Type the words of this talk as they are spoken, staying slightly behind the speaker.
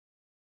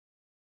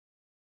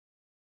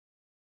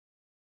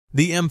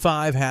The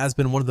M5 has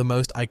been one of the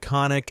most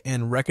iconic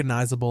and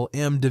recognizable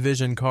M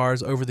division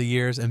cars over the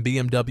years, and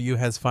BMW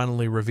has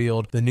finally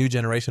revealed the new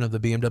generation of the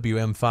BMW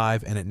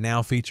M5, and it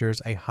now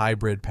features a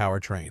hybrid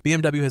powertrain.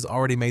 BMW has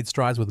already made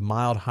strides with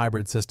mild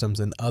hybrid systems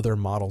in other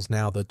models.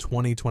 Now, the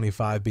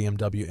 2025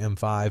 BMW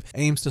M5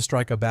 aims to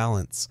strike a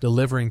balance,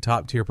 delivering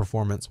top-tier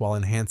performance while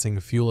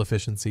enhancing fuel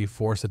efficiency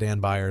for sedan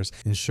buyers,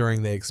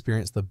 ensuring they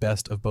experience the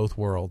best of both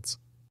worlds.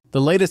 The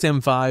latest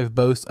M5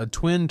 boasts a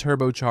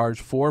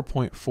twin-turbocharged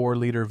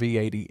 4.4-liter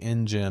V8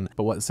 engine,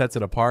 but what sets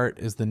it apart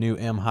is the new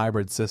M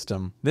hybrid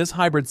system. This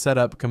hybrid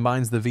setup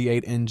combines the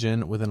V8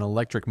 engine with an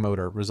electric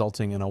motor,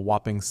 resulting in a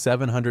whopping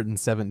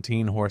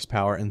 717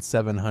 horsepower and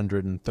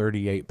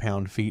 738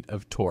 pound-feet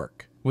of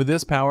torque. With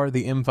this power,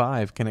 the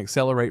M5 can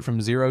accelerate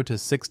from 0 to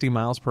 60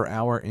 miles per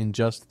hour in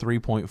just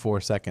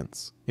 3.4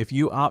 seconds. If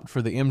you opt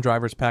for the M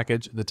Drivers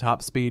package, the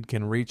top speed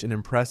can reach an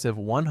impressive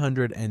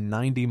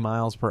 190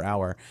 miles per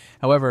hour.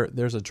 However,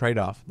 there's a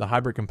trade-off. The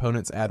hybrid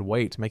components add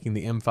weight, making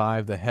the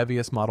M5 the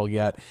heaviest model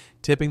yet,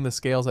 tipping the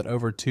scales at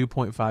over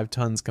 2.5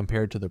 tons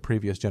compared to the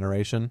previous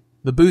generation.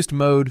 The boost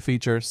mode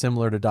feature,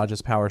 similar to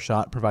Dodge's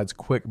PowerShot, provides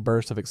quick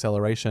bursts of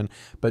acceleration,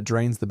 but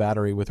drains the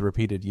battery with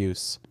repeated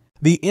use.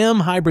 The M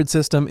hybrid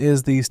system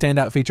is the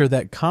standout feature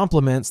that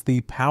complements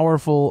the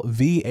powerful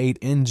V8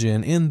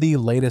 engine in the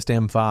latest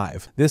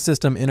M5. This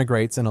system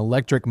integrates an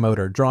electric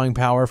motor, drawing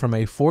power from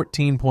a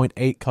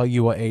 14.8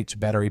 kWh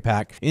battery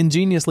pack.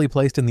 Ingeniously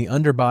placed in the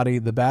underbody,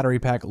 the battery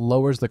pack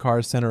lowers the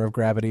car's center of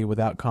gravity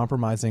without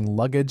compromising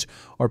luggage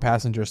or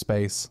passenger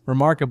space.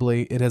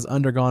 Remarkably, it has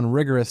undergone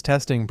rigorous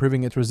testing,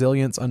 proving its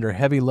resilience under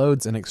heavy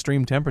loads and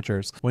extreme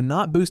temperatures. When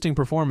not boosting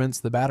performance,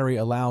 the battery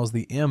allows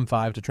the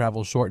M5 to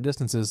travel short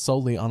distances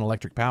solely on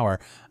electric power,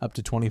 up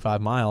to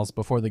 25 miles,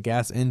 before the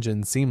gas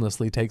engine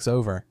seamlessly takes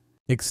over.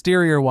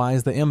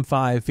 Exterior-wise, the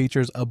M5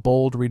 features a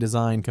bold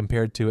redesign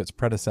compared to its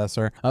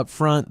predecessor. Up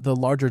front, the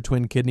larger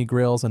twin-kidney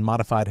grills and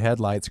modified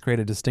headlights create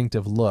a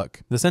distinctive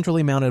look. The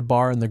centrally mounted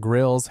bar in the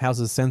grills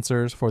houses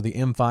sensors for the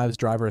M5's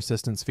driver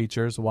assistance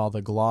features, while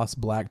the gloss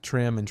black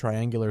trim and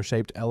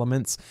triangular-shaped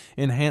elements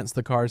enhance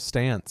the car's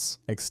stance.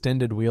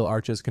 Extended wheel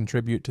arches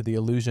contribute to the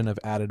illusion of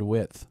added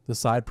width. The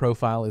side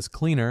profile is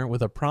cleaner,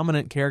 with a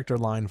prominent character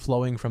line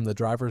flowing from the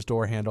driver's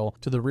door handle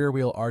to the rear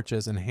wheel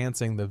arches,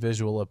 enhancing the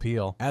visual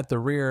appeal. At the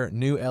rear,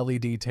 new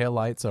LED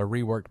taillights, a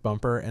reworked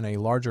bumper, and a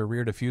larger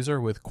rear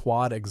diffuser with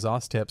quad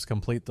exhaust tips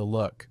complete the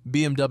look.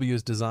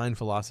 BMW's design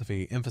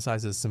philosophy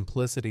emphasizes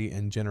simplicity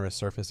and generous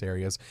surface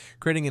areas,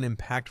 creating an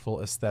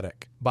impactful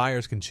aesthetic.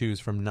 Buyers can choose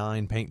from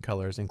 9 paint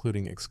colors,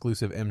 including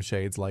exclusive M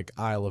shades like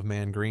Isle of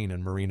Man Green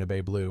and Marina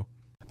Bay Blue.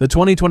 The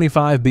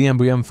 2025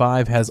 BMW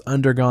M5 has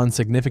undergone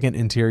significant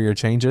interior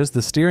changes.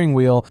 The steering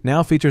wheel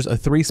now features a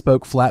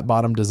 3-spoke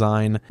flat-bottom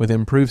design with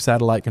improved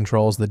satellite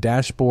controls. The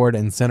dashboard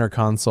and center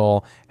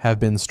console have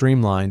been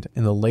streamlined,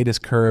 and the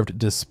latest curved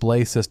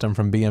display system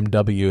from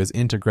BMW is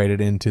integrated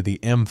into the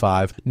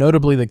M5.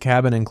 Notably, the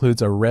cabin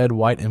includes a red,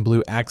 white, and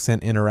blue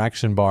accent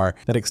interaction bar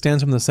that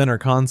extends from the center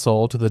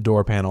console to the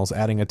door panels,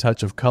 adding a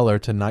touch of color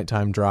to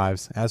nighttime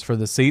drives. As for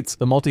the seats,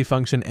 the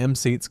multifunction M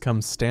seats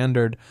come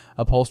standard,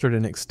 upholstered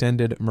in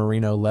extended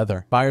merino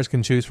leather. Buyers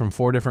can choose from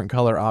 4 different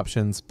color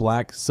options: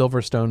 black,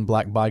 silverstone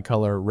black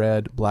bicolor,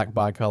 red, black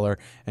bicolor,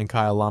 and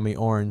Kyalami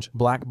orange,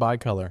 black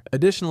bicolor.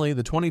 Additionally,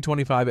 the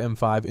 2025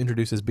 M5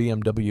 introduces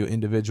BMW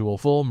individual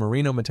full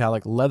merino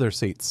metallic leather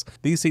seats.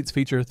 These seats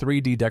feature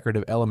 3D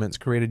decorative elements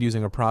created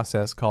using a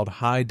process called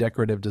high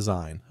decorative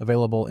design.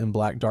 Available in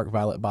black dark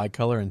violet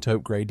bicolor and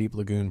taupe gray deep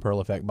lagoon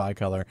pearl effect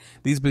bicolor.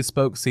 These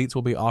bespoke seats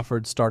will be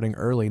offered starting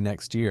early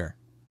next year.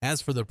 As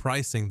for the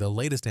pricing, the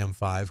latest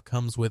M5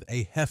 comes with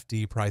a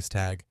hefty price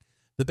tag.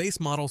 The base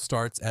model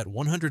starts at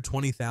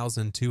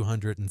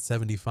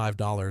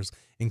 $120,275,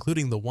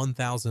 including the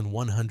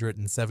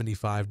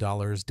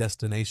 $1,175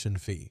 destination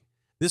fee.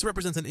 This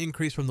represents an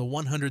increase from the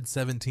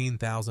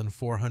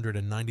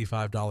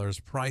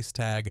 $117,495 price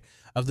tag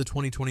of the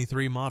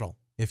 2023 model.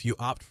 If you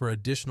opt for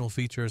additional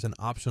features and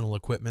optional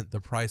equipment,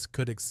 the price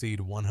could exceed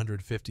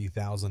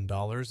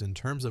 $150,000. In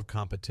terms of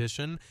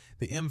competition,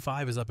 the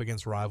M5 is up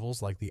against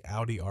rivals like the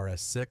Audi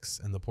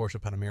RS6 and the Porsche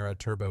Panamera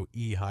Turbo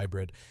E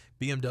Hybrid.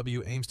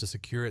 BMW aims to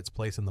secure its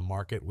place in the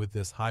market with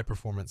this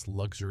high-performance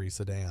luxury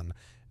sedan.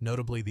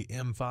 Notably, the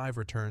M5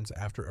 returns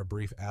after a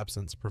brief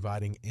absence,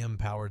 providing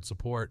M-powered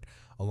support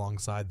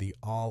alongside the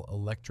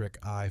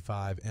all-electric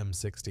i5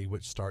 M60,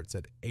 which starts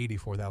at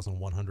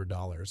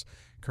 $84,100.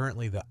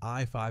 Currently, the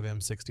i5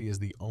 M60 is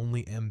the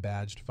only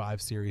M-badged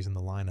 5 Series in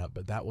the lineup,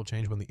 but that will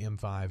change when the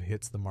M5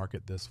 hits the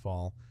market this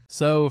fall.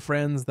 So,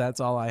 friends, that's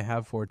all I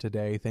have for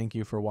today. Thank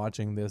you for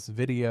watching this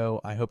video.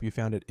 I hope you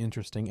found it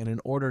interesting, and in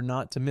order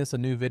not to miss a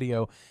new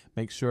video,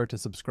 make sure to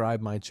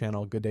subscribe my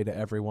channel. Good day to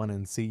everyone,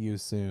 and see you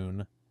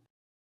soon.